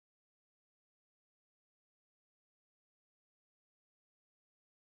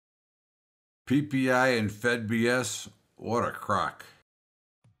PPI and Fed BS, what a crock.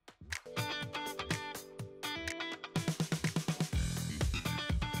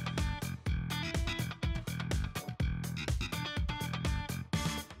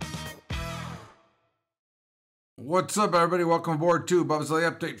 What's up, everybody? Welcome aboard to Bubba's Daily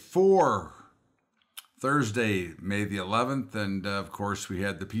Update for Thursday, May the 11th. And of course, we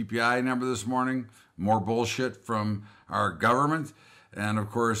had the PPI number this morning. More bullshit from our government. And of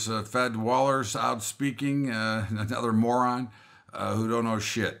course, Fed Waller's out speaking, another moron who don't know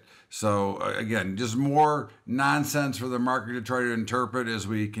shit. So again, just more nonsense for the market to try to interpret as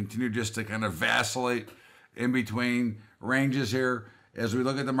we continue just to kind of vacillate in between ranges here. As we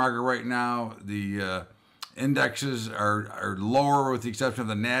look at the market right now, the indexes are lower with the exception of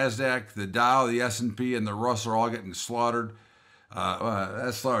the NASDAQ, the Dow, the S&P, and the Russell are all getting slaughtered.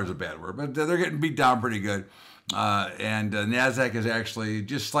 That slaughter is a bad word, but they're getting beat down pretty good. And NASDAQ is actually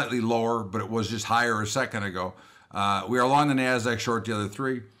just slightly lower, but it was just higher a second ago. We are long the NASDAQ, short the other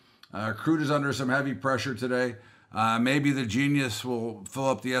three. Crude is under some heavy pressure today. Maybe the genius will fill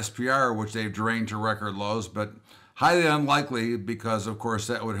up the SPR, which they've drained to record lows, but highly unlikely because, of course,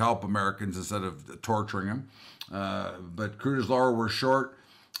 that would help Americans instead of torturing them. But crude is lower, we're short.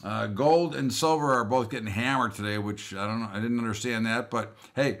 Gold and silver are both getting hammered today, which I don't know, I didn't understand that, but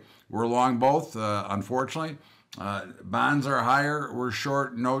hey, we're long both, unfortunately. Bonds are higher, we're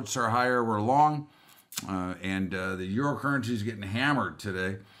short. Notes are higher, we're long. And the euro currency is getting hammered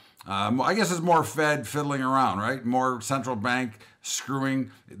today. I guess it's more Fed fiddling around, right? More central bank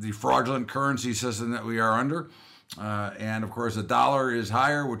screwing the fraudulent currency system that we are under. And of course, the dollar is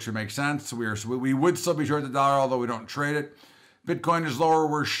higher, which would make sense. We would still be short the dollar, although we don't trade it. Bitcoin is lower,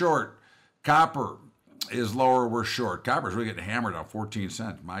 we're short. Copper is lower, we're short. Copper's really getting hammered on 14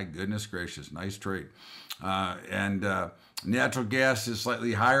 cents. My goodness gracious, nice trade. And natural gas is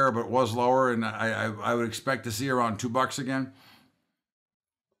slightly higher, but was lower, and I would expect to see around $2 again.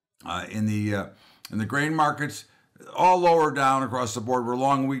 In the grain markets, all lower down across the board. We're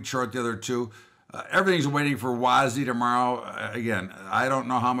long, weak, short the other two. Everything's waiting for WASI tomorrow. Again, I don't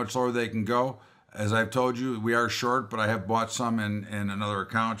know how much lower they can go. As I've told you, we are short, but I have bought some in another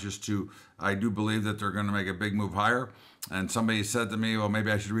account I do believe that they're going to make a big move higher. And somebody said to me, well,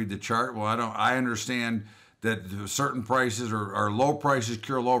 maybe I should read the chart. Well, I understand that certain prices are low prices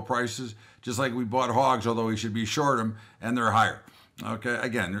cure low prices, just like we bought hogs, although we should be short them, and they're higher. Okay,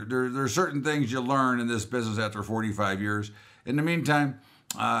 again, there are certain things you learn in this business after 45 years. In the meantime,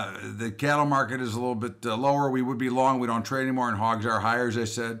 the cattle market is a little bit lower. We would be long. We don't trade anymore, and hogs are higher, as I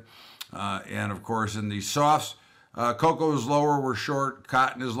said. And of course, in the softs, cocoa is lower, we're short.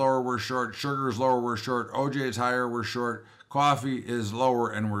 Cotton is lower, we're short. Sugar is lower, we're short. OJ is higher, we're short. Coffee is lower,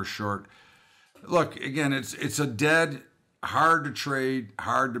 and we're short. Look, again, it's a dead, hard to trade,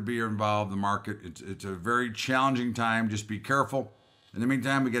 hard to be involved in the market. It's a very challenging time. Just be careful. In the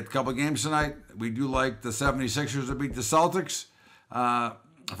meantime, we get a couple of games tonight. We do like the 76ers to beat the Celtics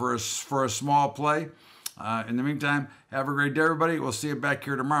for a small play. In the meantime, have a great day, everybody. We'll see you back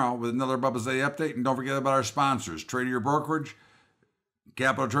here tomorrow with another Bubba's Daily Update. And don't forget about our sponsors, Trader Brokerage,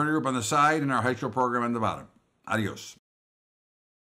 Capital Trading Group on the side, and our high school program on the bottom. Adios.